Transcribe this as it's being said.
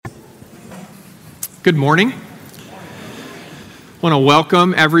Good morning. I want to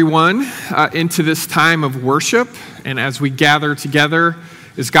welcome everyone into this time of worship. And as we gather together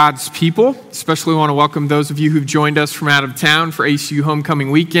as God's people, especially want to welcome those of you who've joined us from out of town for ACU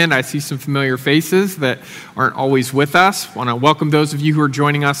Homecoming Weekend. I see some familiar faces that aren't always with us. I want to welcome those of you who are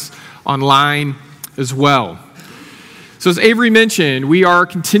joining us online as well. So as Avery mentioned, we are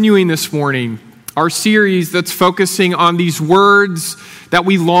continuing this morning our series that's focusing on these words that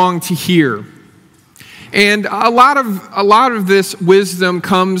we long to hear. And a lot of this wisdom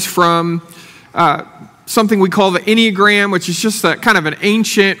comes from something we call the Enneagram, which is just a kind of an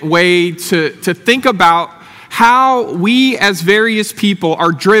ancient way to think about how we as various people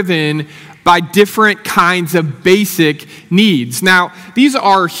are driven by different kinds of basic needs. Now, these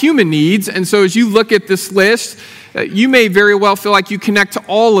are human needs, and so as you look at this list, you may very well feel like you connect to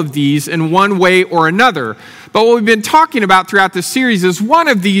all of these in one way or another. But what we've been talking about throughout this series is one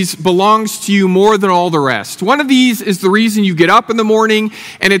of these belongs to you more than all the rest. One of these is the reason you get up in the morning,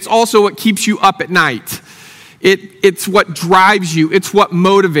 and it's also what keeps you up at night. It's what drives you. It's what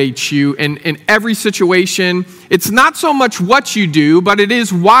motivates you in every situation. It's not so much what you do, but it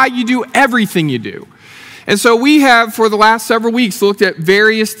is why you do everything you do. And so we have, for the last several weeks, looked at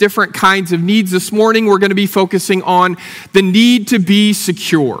various different kinds of needs. This morning, we're going to be focusing on the need to be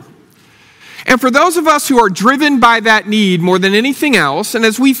secure. And for those of us who are driven by that need more than anything else, and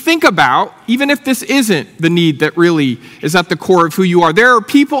as we think about, even if this isn't the need that really is at the core of who you are, there are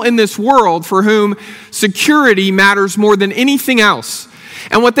people in this world for whom security matters more than anything else.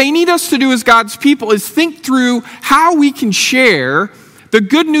 And what they need us to do as God's people is think through how we can share the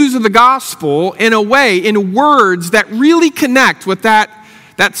good news of the gospel in a way, in words that really connect with that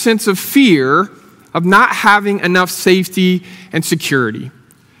sense of fear of not having enough safety and security.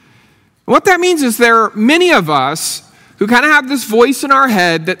 What that means is there are many of us who kind of have this voice in our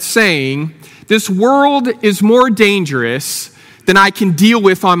head that's saying, this world is more dangerous than I can deal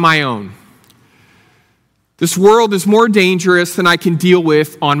with on my own. This world is more dangerous than I can deal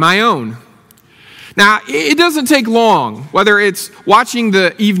with on my own. Now, it doesn't take long, whether it's watching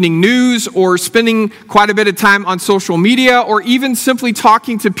the evening news or spending quite a bit of time on social media or even simply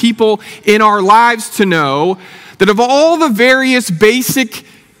talking to people in our lives to know that of all the various basic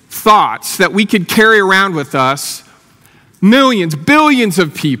thoughts that we could carry around with us, millions, billions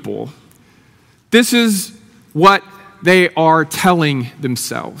of people, this is what they are telling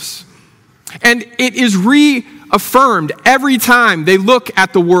themselves. And it is reaffirmed every time they look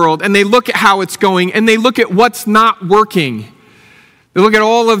at the world and they look at how it's going and they look at what's not working. They look at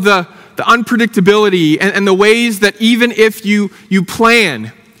all of the unpredictability and the ways that even if you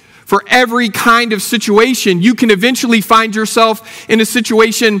plan for every kind of situation, you can eventually find yourself in a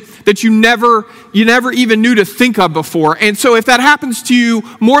situation that you never even knew to think of before. And so if that happens to you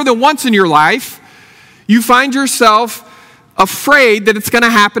more than once in your life, you find yourself afraid that it's going to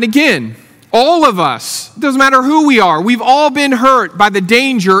happen again. All of us, it doesn't matter who we are, we've all been hurt by the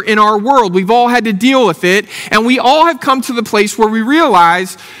danger in our world. We've all had to deal with it, and we all have come to the place where we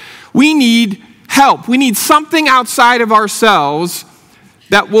realize we need help. We need something outside of ourselves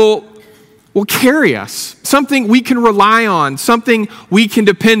that will carry us, something we can rely on, something we can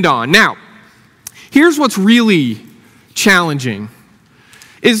depend on. Now, here's what's really challenging,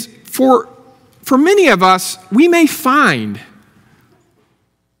 is for many of us, we may find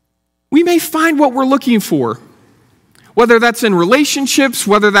what we're looking for, whether that's in relationships,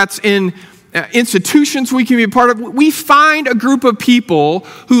 whether that's in institutions we can be a part of. We find a group of people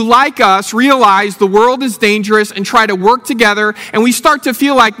who, like us, realize the world is dangerous and try to work together, and we start to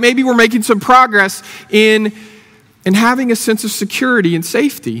feel like maybe we're making some progress in having a sense of security and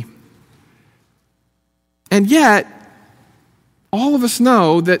safety. And yet, all of us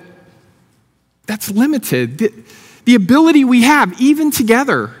know that that's limited. The ability we have, even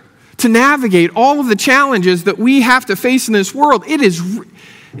together, to navigate all of the challenges that we have to face in this world,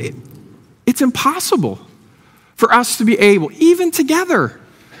 it's impossible for us to be able, even together,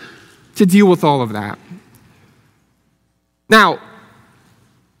 to deal with all of that. Now,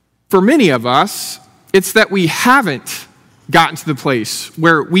 for many of us, it's that we haven't gotten to the place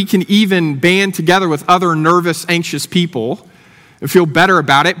where we can even band together with other nervous, anxious people and feel better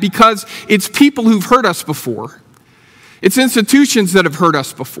about it because it's people who've hurt us before. It's institutions that have hurt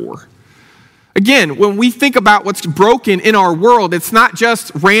us before. Again, when we think about what's broken in our world, it's not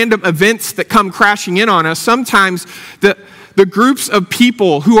just random events that come crashing in on us. Sometimes the groups of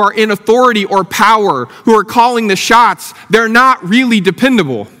people who are in authority or power, who are calling the shots, they're not really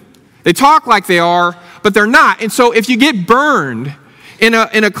dependable. They talk like they are, but they're not. And so if you get burned in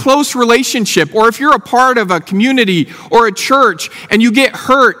a close relationship, or if you're a part of a community or a church and you get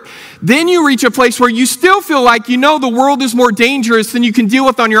hurt, then you reach a place where you still feel like you know the world is more dangerous than you can deal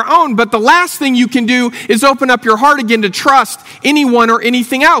with on your own, but the last thing you can do is open up your heart again to trust anyone or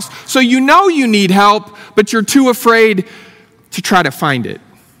anything else. So you know you need help, but you're too afraid to try to find it.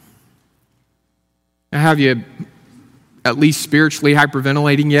 Now, have you at least spiritually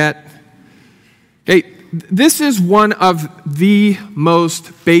hyperventilating yet? Hey, this is one of the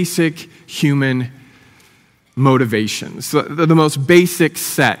most basic human motivations, the most basic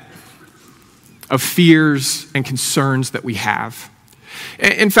set of fears and concerns that we have.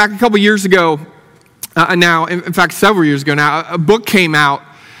 In fact, a couple years ago several years ago now, a book came out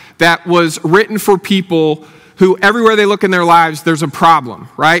that was written for people who everywhere they look in their lives, there's a problem,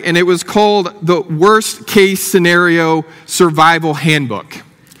 right? And it was called The Worst Case Scenario Survival Handbook.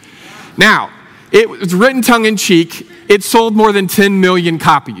 Now, it was written tongue-in-cheek. It sold more than 10 million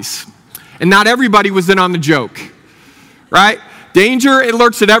copies. And not everybody was in on the joke, right? Danger, it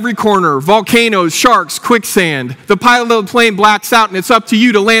lurks at every corner. Volcanoes, sharks, quicksand. The pilot of the plane blacks out and it's up to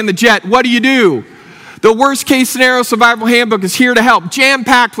you to land the jet. What do? The Worst Case Scenario Survival Handbook is here to help,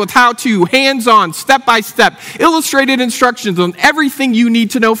 jam-packed with how-to, hands-on, step-by-step, illustrated instructions on everything you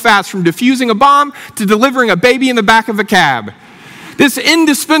need to know fast, from defusing a bomb to delivering a baby in the back of a cab. This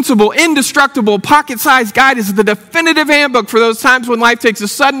indispensable, indestructible, pocket-sized guide is the definitive handbook for those times when life takes a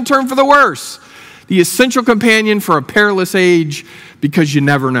sudden turn for the worse. The essential companion for a perilous age, because you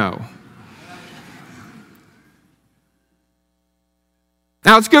never know.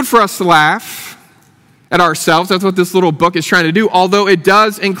 Now, it's good for us to laugh at ourselves. That's what this little book is trying to do, although it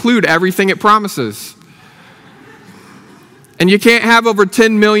does include everything it promises. And you can't have over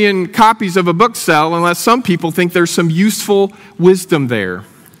 10 million copies of a book sell unless some people think there's some useful wisdom there.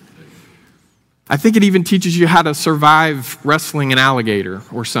 I think it even teaches you how to survive wrestling an alligator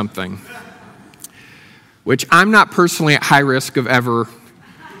or something, which I'm not personally at high risk of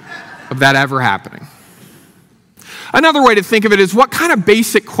that ever happening. Another way to think of it is, what kind of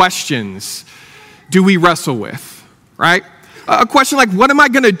basic questions do we wrestle with, right? A question like, what am I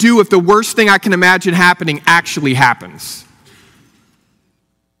going to do if the worst thing I can imagine happening actually happens?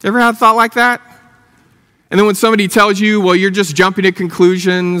 Ever had a thought like that? And then when somebody tells you, well, you're just jumping to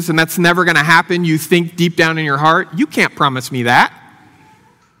conclusions and that's never going to happen, you think deep down in your heart, you can't promise me that.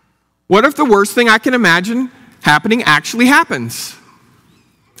 What if the worst thing I can imagine happening actually happens?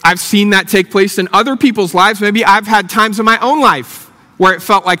 I've seen that take place in other people's lives. Maybe I've had times in my own life where it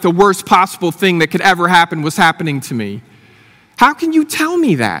felt like the worst possible thing that could ever happen was happening to me. How can you tell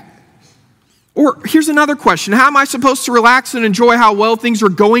me that? Or here's another question. How am I supposed to relax and enjoy how well things are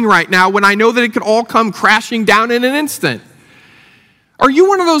going right now when I know that it could all come crashing down in an instant? Are you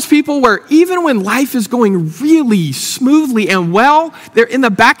one of those people where even when life is going really smoothly and well, they're in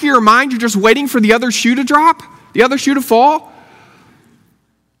the back of your mind, you're just waiting for the other shoe to drop, the other shoe to fall?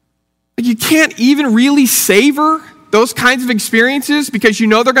 You can't even really savor those kinds of experiences because you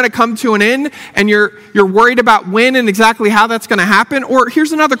know they're going to come to an end and you're worried about when and exactly how that's going to happen? Or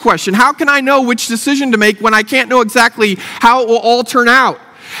here's another question. How can I know which decision to make when I can't know exactly how it will all turn out?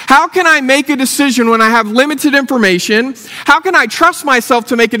 How can I make a decision when I have limited information? How can I trust myself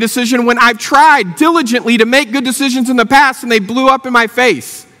to make a decision when I've tried diligently to make good decisions in the past and they blew up in my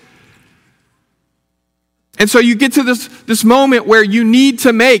face? And so you get to this moment where you need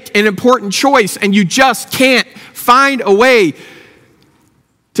to make an important choice and you just can't find a way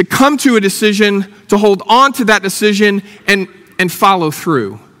to come to a decision, to hold on to that decision and follow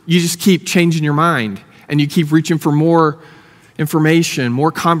through. You just keep changing your mind and you keep reaching for more information,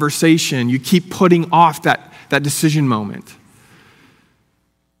 more conversation. You keep putting off that decision moment.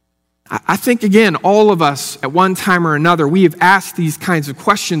 I think, again, all of us at one time or another, we have asked these kinds of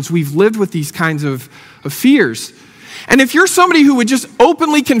questions. We've lived with these kinds of fears. And if you're somebody who would just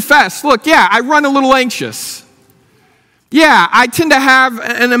openly confess, look, yeah, I run a little anxious. Yeah, I tend to have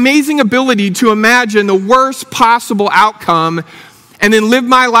an amazing ability to imagine the worst possible outcome and then live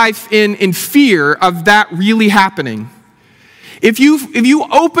my life in fear of that really happening. If you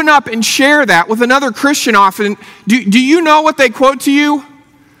open up and share that with another Christian often, do you know what they quote to you?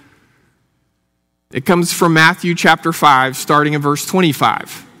 It comes from Matthew chapter 5, starting in verse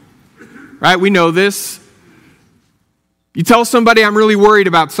 25. Right? We know this. You tell somebody, I'm really worried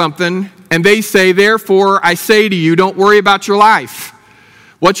about something, and they say, therefore, I say to you, don't worry about your life,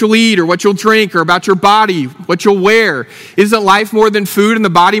 what you'll eat or what you'll drink, or about your body, what you'll wear. Isn't life more than food and the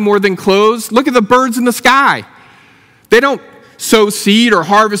body more than clothes? Look at the birds in the sky. They don't sow seed or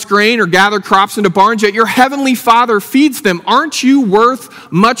harvest grain or gather crops into barns, yet your heavenly Father feeds them. Aren't you worth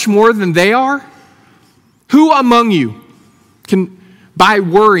much more than they are? Who among you can, by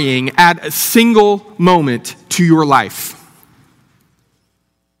worrying add a single moment to your life?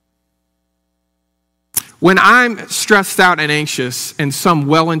 When I'm stressed out and anxious and some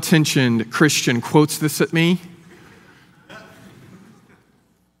well-intentioned Christian quotes this at me,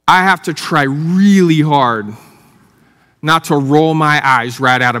 I have to try really hard not to roll my eyes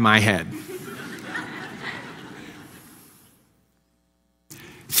right out of my head.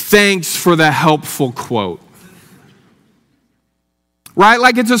 Thanks for the helpful quote. Right?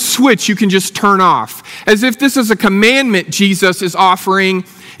 Like it's a switch you can just turn off. As if this is a commandment Jesus is offering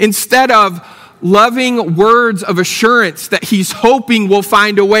instead of loving words of assurance that he's hoping will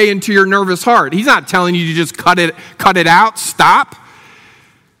find a way into your nervous heart. He's not telling you to just cut it out, stop.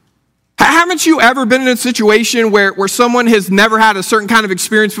 Haven't you ever been in a situation where someone has never had a certain kind of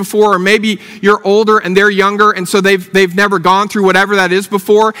experience before, or maybe you're older and they're younger and so they've never gone through whatever that is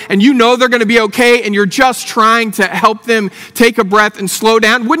before, and you know they're going to be okay and you're just trying to help them take a breath and slow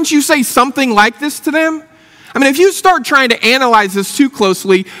down? Wouldn't you say something like this to them? I mean, if you start trying to analyze this too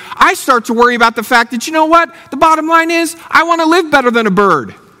closely, I start to worry about the fact that, you know what? The bottom line is, I want to live better than a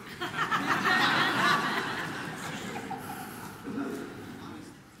bird.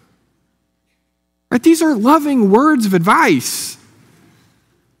 Right? These are loving words of advice.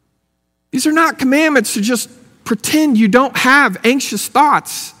 These are not commandments to just pretend you don't have anxious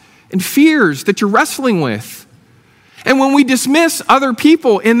thoughts and fears that you're wrestling with. And when we dismiss other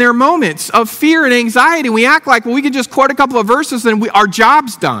people in their moments of fear and anxiety, we act like, well, we can just quote a couple of verses and our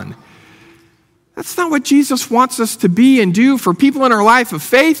job's done. That's not what Jesus wants us to be and do for people in our life of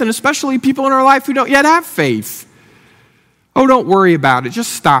faith, and especially people in our life who don't yet have faith. Oh, don't worry about it.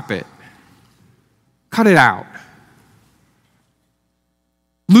 Just stop it. Cut it out.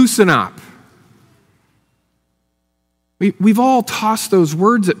 Loosen up. We've all tossed those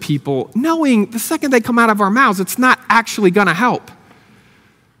words at people, knowing the second they come out of our mouths, it's not actually going to help.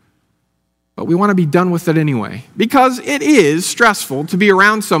 But we want to be done with it anyway, because it is stressful to be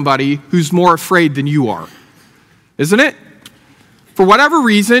around somebody who's more afraid than you are, isn't it? For whatever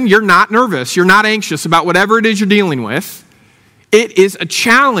reason, you're not nervous, you're not anxious about whatever it is you're dealing with. It is a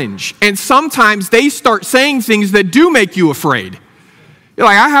challenge, and sometimes they start saying things that do make you afraid. You're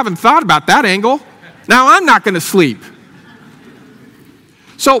like, I haven't thought about that angle. Now I'm not going to sleep.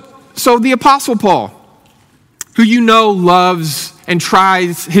 So the Apostle Paul, who you know loves and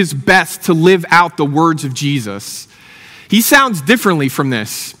tries his best to live out the words of Jesus, he sounds differently from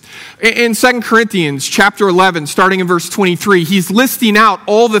this. In 2 Corinthians chapter 11, starting in verse 23, he's listing out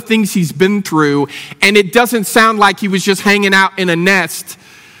all the things he's been through, and it doesn't sound like he was just hanging out in a nest,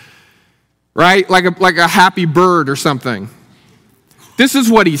 right? Like a happy bird or something. This is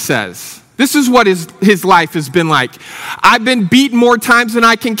what he says. This is what his life has been like. I've been beaten more times than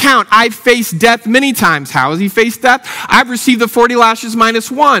I can count. I've faced death many times. How has he faced death? I've received the 40 lashes minus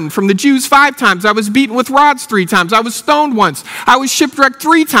 1 from the Jews 5 times. I was beaten with rods 3 times. I was stoned once. I was shipwrecked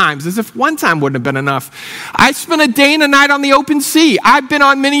 3 times, as if 1 time wouldn't have been enough. I spent a day and a night on the open sea. I've been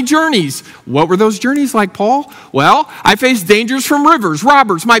on many journeys. What were those journeys like, Paul? Well, I faced dangers from rivers,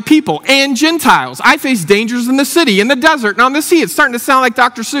 robbers, my people, and Gentiles. I faced dangers in the city, in the desert, and on the sea. It's starting to sound like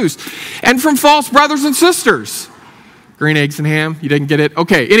Dr. Seuss. And from false brothers and sisters. Green eggs and ham, you didn't get it?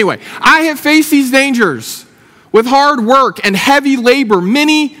 Okay, anyway, I have faced these dangers with hard work and heavy labor,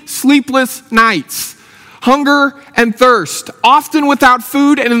 many sleepless nights, hunger and thirst, often without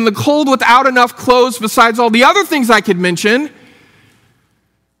food and in the cold without enough clothes, besides all the other things I could mention.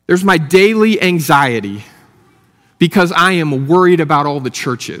 There's my daily anxiety because I am worried about all the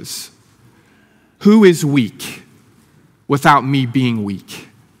churches. Who is weak without me being weak?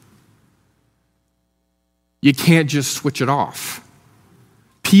 You can't just switch it off.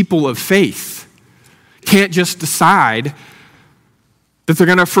 People of faith can't just decide that they're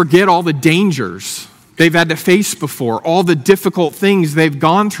going to forget all the dangers they've had to face before, all the difficult things they've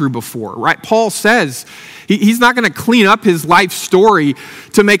gone through before, right? Paul says he's not going to clean up his life story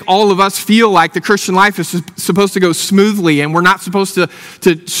to make all of us feel like the Christian life is supposed to go smoothly and we're not supposed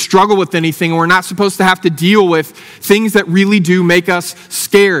to struggle with anything, and we're not supposed to have to deal with things that really do make us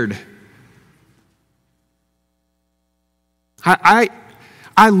scared.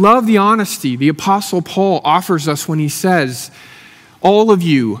 I love the honesty the Apostle Paul offers us when he says, all of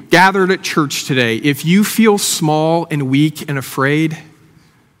you gathered at church today, if you feel small and weak and afraid,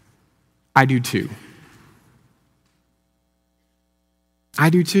 I do too. I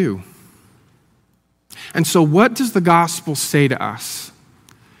do too. And so what does the gospel say to us?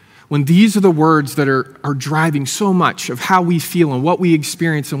 when these are the words that are driving so much of how we feel and what we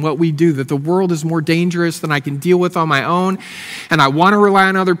experience and what we do, that the world is more dangerous than I can deal with on my own, and I want to rely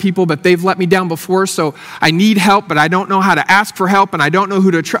on other people, but they've let me down before, so I need help, but I don't know how to ask for help, and I don't know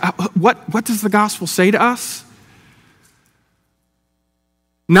who to try. What does the gospel say to us?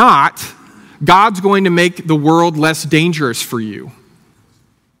 Not, God's going to make the world less dangerous for you.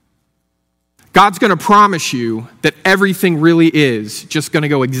 God's going to promise you that everything really is just going to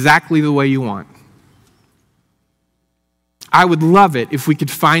go exactly the way you want. I would love it if we could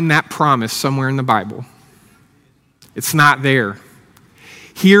find that promise somewhere in the Bible. It's not there.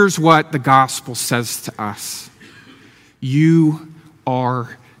 Here's what the gospel says to us. You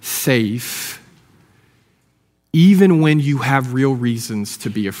are safe, even when you have real reasons to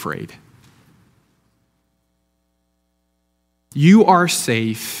be afraid. You are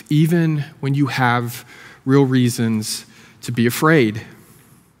safe even when you have real reasons to be afraid.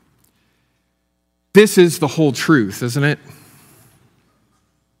 This is the whole truth, isn't it?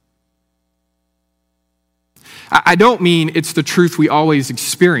 I don't mean it's the truth we always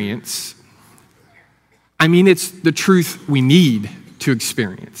experience. I mean it's the truth we need to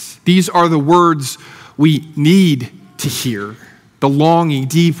experience. These are the words we need to hear. The longing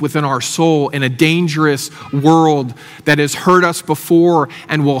deep within our soul in a dangerous world that has hurt us before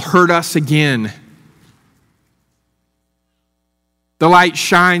and will hurt us again. The light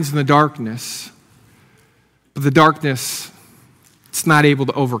shines in the darkness, but the darkness, it's not able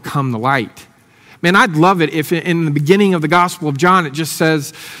to overcome the light. Man, I'd love it if in the beginning of the Gospel of John it just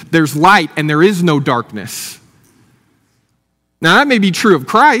says there's light and there is no darkness. Now that may be true of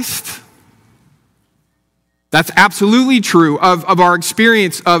Christ. That's absolutely true of our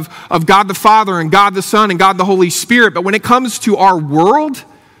experience of God the Father and God the Son and God the Holy Spirit. But when it comes to our world,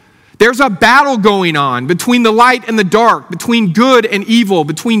 there's a battle going on between the light and the dark, between good and evil,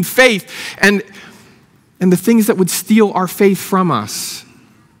 between faith and the things that would steal our faith from us.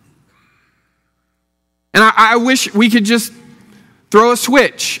 And I wish we could just throw a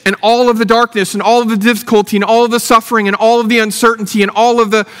switch and all of the darkness and all of the difficulty and all of the suffering and all of the uncertainty and all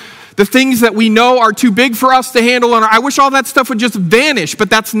of the things that we know are too big for us to handle. And I wish all that stuff would just vanish,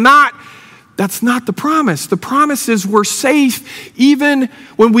 but that's not the promise. The promise is we're safe even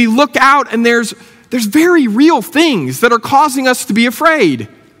when we look out and there's very real things that are causing us to be afraid. In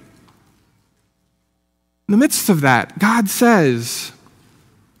the midst of that, God says,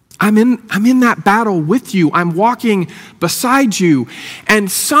 I'm in that battle with you. I'm walking beside you. And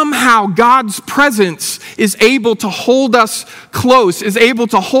somehow God's presence is able to hold us close, is able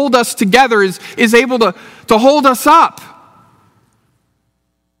to hold us together, is able to hold us up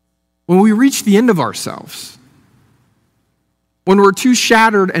when we reach the end of ourselves, when we're too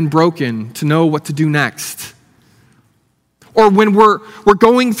shattered and broken to know what to do next, or when we're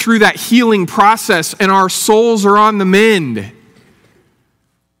going through that healing process and our souls are on the mend.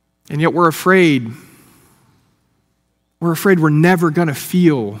 And yet we're afraid. We're afraid we're never going to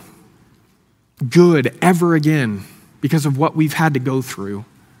feel good ever again because of what we've had to go through.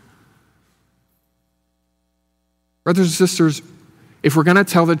 Brothers and sisters, if we're going to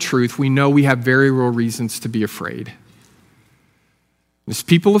tell the truth, we know we have very real reasons to be afraid. As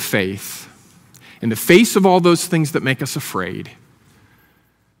people of faith, in the face of all those things that make us afraid,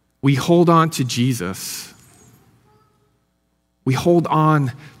 we hold on to Jesus. We hold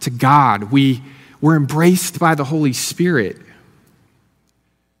on to God. We're embraced by the Holy Spirit.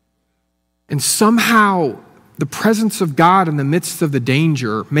 And somehow the presence of God in the midst of the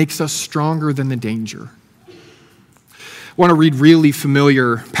danger makes us stronger than the danger. I want to read a really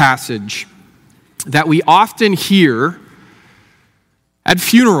familiar passage that we often hear at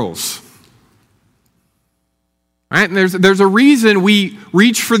funerals. Right? And there's a reason we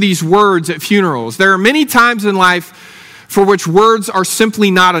reach for these words at funerals. There are many times in life for which words are simply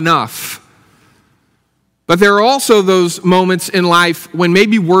not enough. But there are also those moments in life when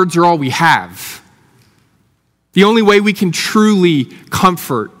maybe words are all we have. The only way we can truly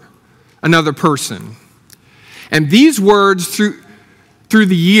comfort another person. And these words through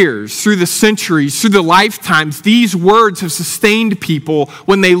the years, through the centuries, through the lifetimes, these words have sustained people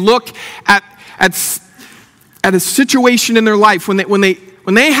when they look at a situation in their life, when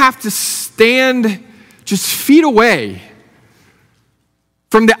they have to stand just feet away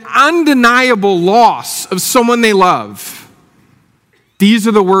from the undeniable loss of someone they love. These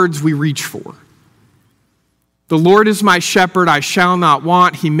are the words we reach for. The Lord is my shepherd, I shall not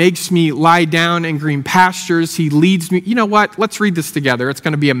want. He makes me lie down in green pastures. He leads me. You know what? Let's read this together. It's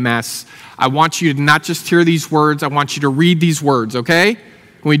going to be a mess. I want you to not just hear these words. I want you to read these words, okay?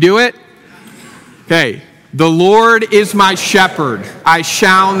 Can we do it? Okay. The Lord is my shepherd, I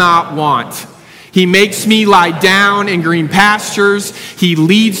shall not want. He makes me lie down in green pastures. He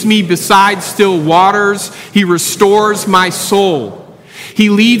leads me beside still waters. He restores my soul. He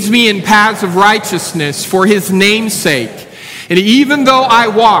leads me in paths of righteousness for his name's sake. And even though I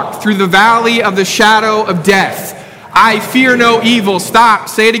walk through the valley of the shadow of death, I fear no evil. Stop,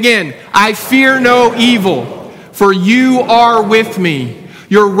 say it again. I fear no evil, for you are with me.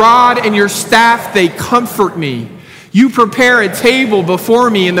 Your rod and your staff, they comfort me. You prepare a table before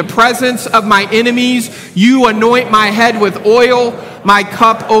me in the presence of my enemies. You anoint my head with oil. My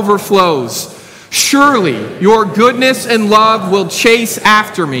cup overflows. Surely your goodness and love will chase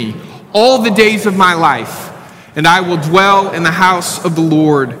after me all the days of my life, and I will dwell in the house of the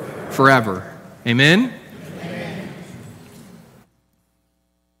Lord forever. Amen? Amen.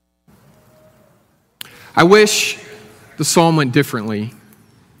 I wish the psalm went differently.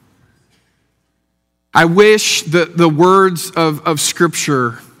 I wish the words of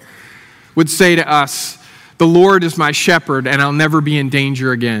Scripture would say to us, the Lord is my shepherd and I'll never be in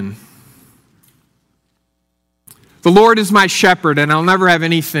danger again. The Lord is my shepherd and I'll never have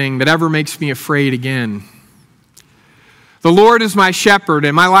anything that ever makes me afraid again. The Lord is my shepherd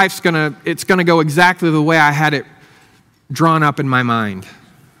and my life's gonna go exactly the way I had it drawn up in my mind.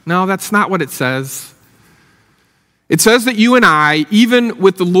 No, that's not what it says. It says that you and I, even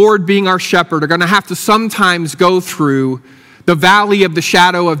with the Lord being our shepherd, are going to have to sometimes go through the valley of the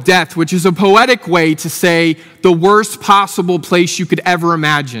shadow of death, which is a poetic way to say the worst possible place you could ever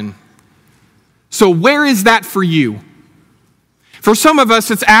imagine. So where is that for you? For some of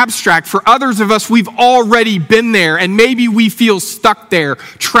us, it's abstract. For others of us, we've already been there, and maybe we feel stuck there,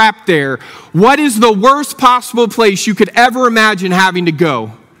 trapped there. What is the worst possible place you could ever imagine having to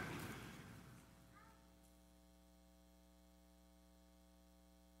go?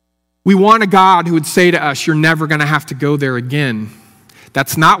 We want a God who would say to us, you're never going to have to go there again.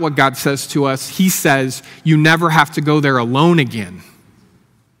 That's not what God says to us. He says, you never have to go there alone again.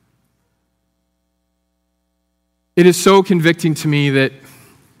 It is so convicting to me that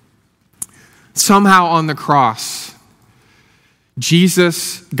somehow on the cross,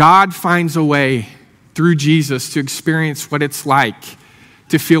 God finds a way through Jesus to experience what it's like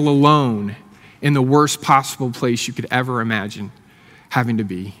to feel alone in the worst possible place you could ever imagine having to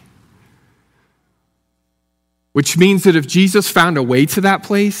be. Which means that if Jesus found a way to that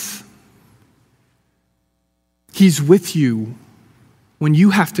place, he's with you when you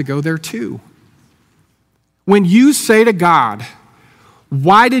have to go there too. When you say to God,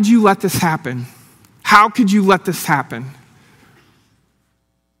 why did you let this happen? How could you let this happen?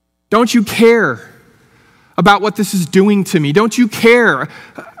 Don't you care about what this is doing to me? Don't you care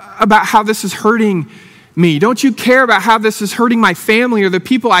about how this is hurting me? Don't you care about how this is hurting my family or the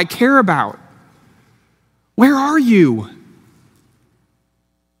people I care about? Where are you?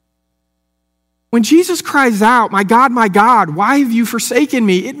 When Jesus cries out, my God, why have you forsaken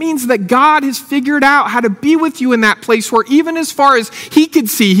me? It means that God has figured out how to be with you in that place where even as far as he could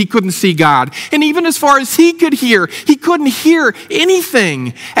see, he couldn't see God. And even as far as he could hear, he couldn't hear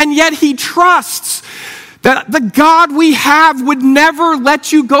anything. And yet he trusts that the God we have would never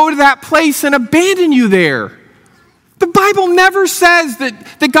let you go to that place and abandon you there. The Bible never says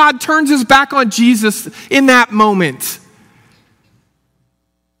that God turns his back on Jesus in that moment.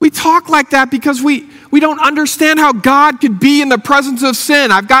 We talk like that because we don't understand how God could be in the presence of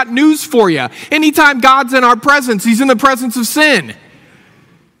sin. I've got news for you. Anytime God's in our presence, he's in the presence of sin.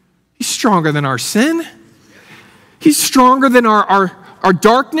 He's stronger than our sin. He's stronger than our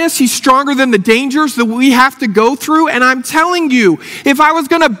darkness. He's stronger than the dangers that we have to go through. And I'm telling you, if I was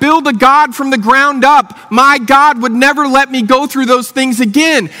going to build a God from the ground up, my God would never let me go through those things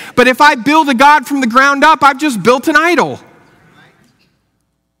again. But if I build a God from the ground up, I've just built an idol.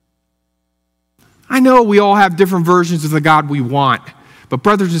 I know we all have different versions of the God we want, but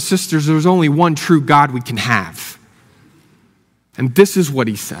brothers and sisters, there's only one true God we can have. And this is what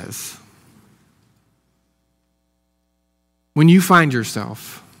he says. When you find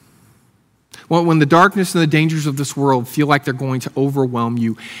yourself, when the darkness and the dangers of this world feel like they're going to overwhelm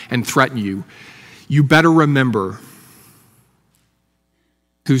you and threaten you, you better remember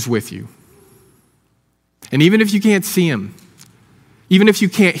who's with you. And even if you can't see him, even if you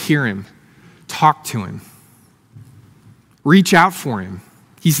can't hear him, talk to him. Reach out for him.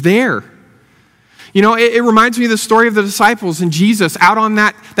 He's there. You know, it reminds me of the story of the disciples and Jesus out on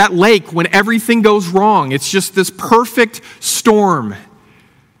that lake when everything goes wrong. It's just this perfect storm.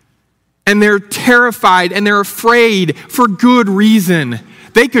 And they're terrified and they're afraid for good reason.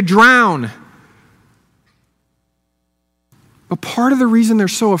 They could drown. But part of the reason they're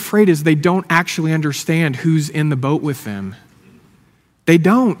so afraid is they don't actually understand who's in the boat with them. They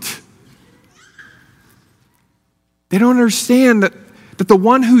don't. They don't understand that the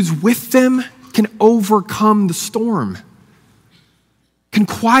one who's with them can overcome the storm, can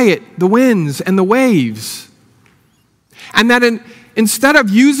quiet the winds and the waves. And that instead of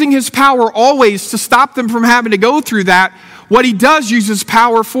using his power always to stop them from having to go through that, what he does use his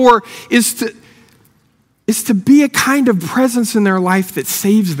power for is to be a kind of presence in their life that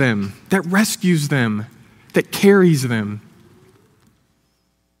saves them, that rescues them, that carries them.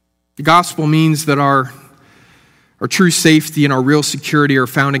 The gospel means that our true safety and our real security are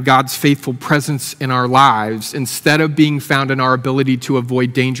found in God's faithful presence in our lives instead of being found in our ability to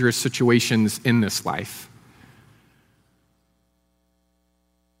avoid dangerous situations in this life.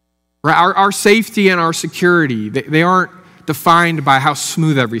 Our safety and our security, they aren't defined by how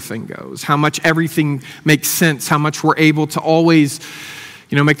smooth everything goes, how much everything makes sense, how much we're able to always,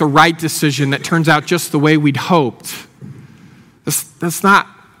 make the right decision that turns out just the way we'd hoped. That's not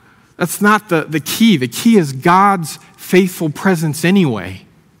the key. The key is God's faithful presence anyway,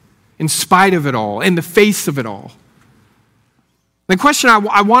 in spite of it all, in the face of it all. The question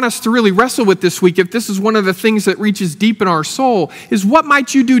I want us to really wrestle with this week, if this is one of the things that reaches deep in our soul, is what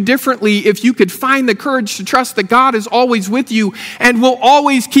might you do differently if you could find the courage to trust that God is always with you and will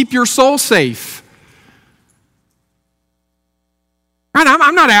always keep your soul safe? Right?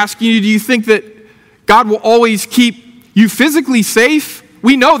 I'm not asking you, do you think that God will always keep you physically safe?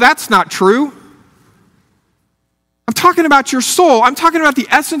 We know that's not true. I'm talking about your soul. I'm talking about the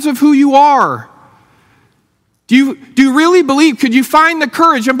essence of who you are. Do you really believe? Could you find the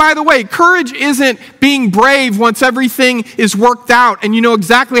courage? And by the way, courage isn't being brave once everything is worked out and you know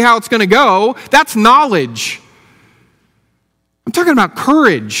exactly how it's going to go. That's knowledge. I'm talking about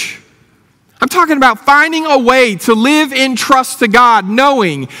courage. I'm talking about finding a way to live in trust to God,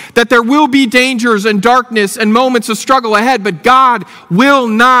 knowing that there will be dangers and darkness and moments of struggle ahead, but God will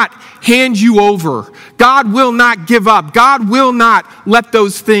not hand you over. God will not give up. God will not let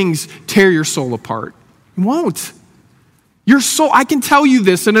those things tear your soul apart. He won't. Your soul, I can tell you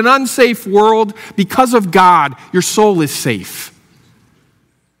this, in an unsafe world, because of God, your soul is safe.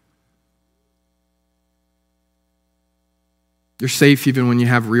 You're safe even when you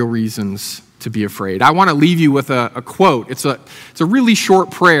have real reasons to be afraid. I want to leave you with a quote. It's a really short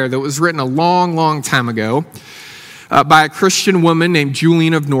prayer that was written a long, long time ago by a Christian woman named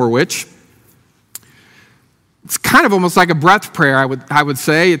Julian of Norwich. It's kind of almost like a breath prayer, I would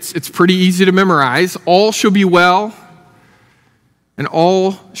say. It's pretty easy to memorize. All shall be well, and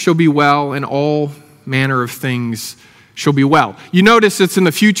all shall be well, and all manner of things shall be well. You notice it's in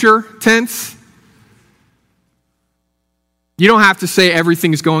the future tense. You don't have to say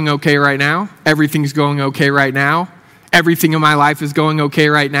everything's going okay right now. Everything's going okay right now. Everything in my life is going okay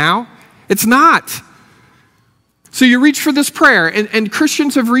right now. It's not. So you reach for this prayer, and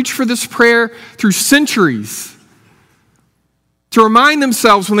Christians have reached for this prayer through centuries to remind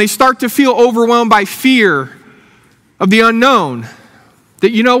themselves when they start to feel overwhelmed by fear of the unknown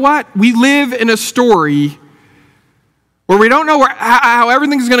that, you know what? We live in a story where we don't know how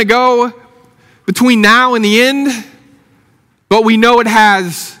everything's going to go between now and the end, but we know it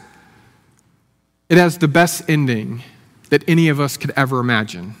has the best ending that any of us could ever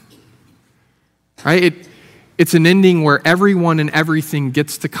imagine. Right? It's an ending where everyone and everything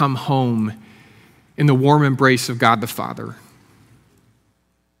gets to come home in the warm embrace of God the Father.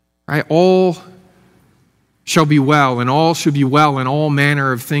 Right? All shall be well, and all shall be well, and all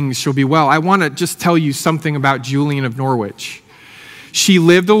manner of things shall be well. I want to just tell you something about Julian of Norwich. She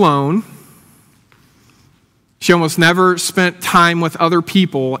lived alone. She almost never spent time with other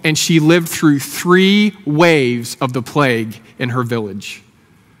people, and she lived through 3 waves of the plague in her village.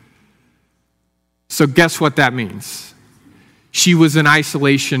 So guess what that means? She was in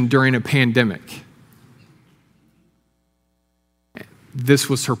isolation during a pandemic. This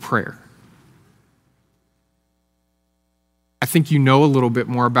was her prayer. I think you know a little bit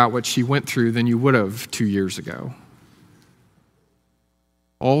more about what she went through than you would have 2 years ago.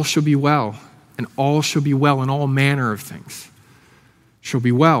 All shall be well, and all shall be well, and all manner of things shall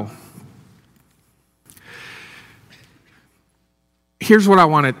be well. Here's what I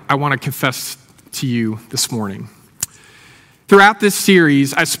want to confess to you this morning. Throughout this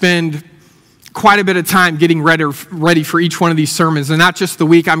series, I spend quite a bit of time getting ready for each one of these sermons, and not just the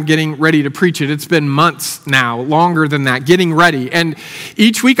week I'm getting ready to preach it. It's been months now, longer than that, getting ready. And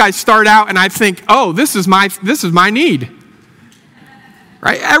each week I start out and I think, oh, this is my need.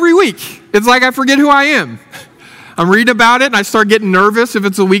 Right? Every week. It's like I forget who I am. I'm reading about it, and I start getting nervous if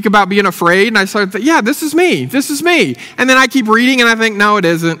it's a week about being afraid, and I start thinking, yeah, this is me. And then I keep reading, and I think, no, it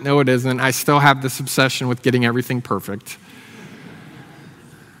isn't. I still have this obsession with getting everything perfect.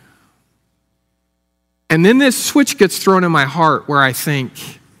 And then this switch gets thrown in my heart where I think,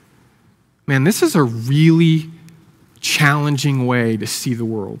 man, this is a really challenging way to see the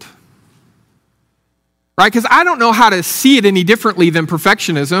world. Right? Because I don't know how to see it any differently than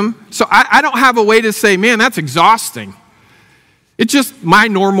perfectionism. So I don't have a way to say, man, that's exhausting. It's just my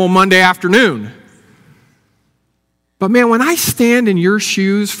normal Monday afternoon. But man, when I stand in your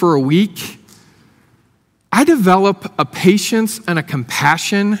shoes for a week, I develop a patience and a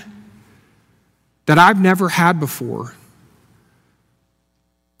compassion that I've never had before.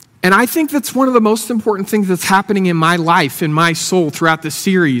 And I think that's one of the most important things that's happening in my life, in my soul throughout this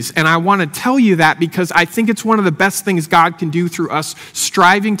series. And I want to tell you that because I think it's one of the best things God can do through us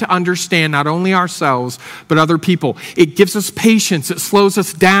striving to understand not only ourselves, but other people. It gives us patience. It slows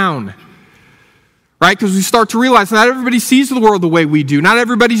us down. Right? Because we start to realize not everybody sees the world the way we do. Not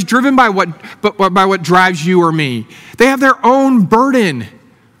everybody's driven by what drives you or me. They have their own burden.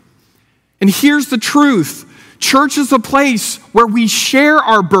 And here's the truth. Church is a place where we share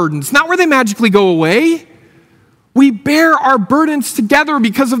our burdens, not where they magically go away. We bear our burdens together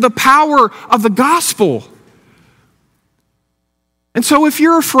because of the power of the gospel. And so if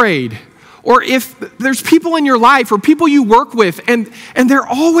you're afraid, or if there's people in your life or people you work with, and they're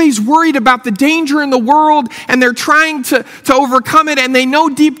always worried about the danger in the world, and they're trying to overcome it, and they know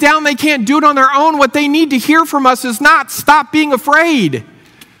deep down they can't do it on their own, what they need to hear from us is not stop being afraid.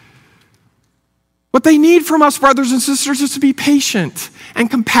 What they need from us, brothers and sisters, is to be patient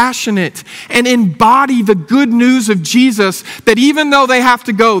and compassionate and embody the good news of Jesus, that even though they have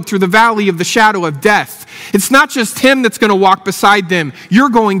to go through the valley of the shadow of death, it's not just him that's going to walk beside them. You're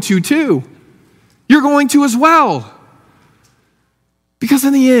going to too. You're going to as well. Because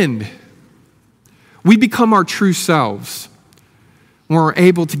in the end, we become our true selves when we're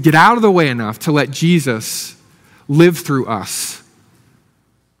able to get out of the way enough to let Jesus live through us,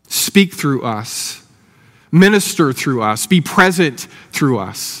 speak through us, minister through us, be present through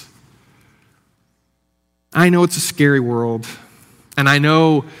us. I know it's a scary world, and I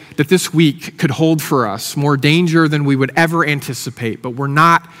know that this week could hold for us more danger than we would ever anticipate, but we're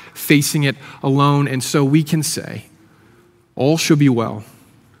not facing it alone, and so we can say, all shall be well.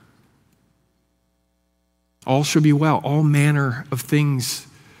 All shall be well. All manner of things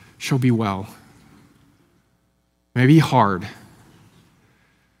shall be well. Maybe hard.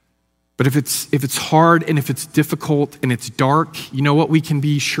 But if it's hard and if it's difficult and it's dark, you know what we can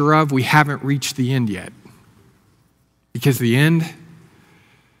be sure of? We haven't reached the end yet. Because the end,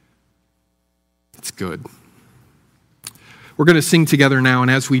 it's good. We're going to sing together now, and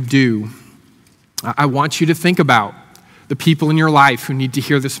as we do, I want you to think about the people in your life who need to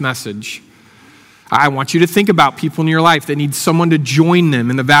hear this message. I want you to think about people in your life that need someone to join them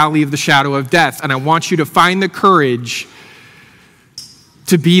in the valley of the shadow of death. And I want you to find the courage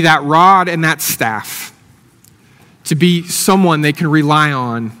to be that rod and that staff, to be someone they can rely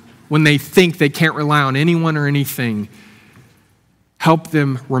on when they think they can't rely on anyone or anything. Help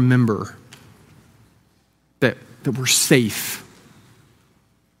them remember that we're safe,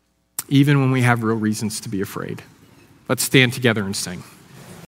 even when we have real reasons to be afraid. Let's stand together and sing.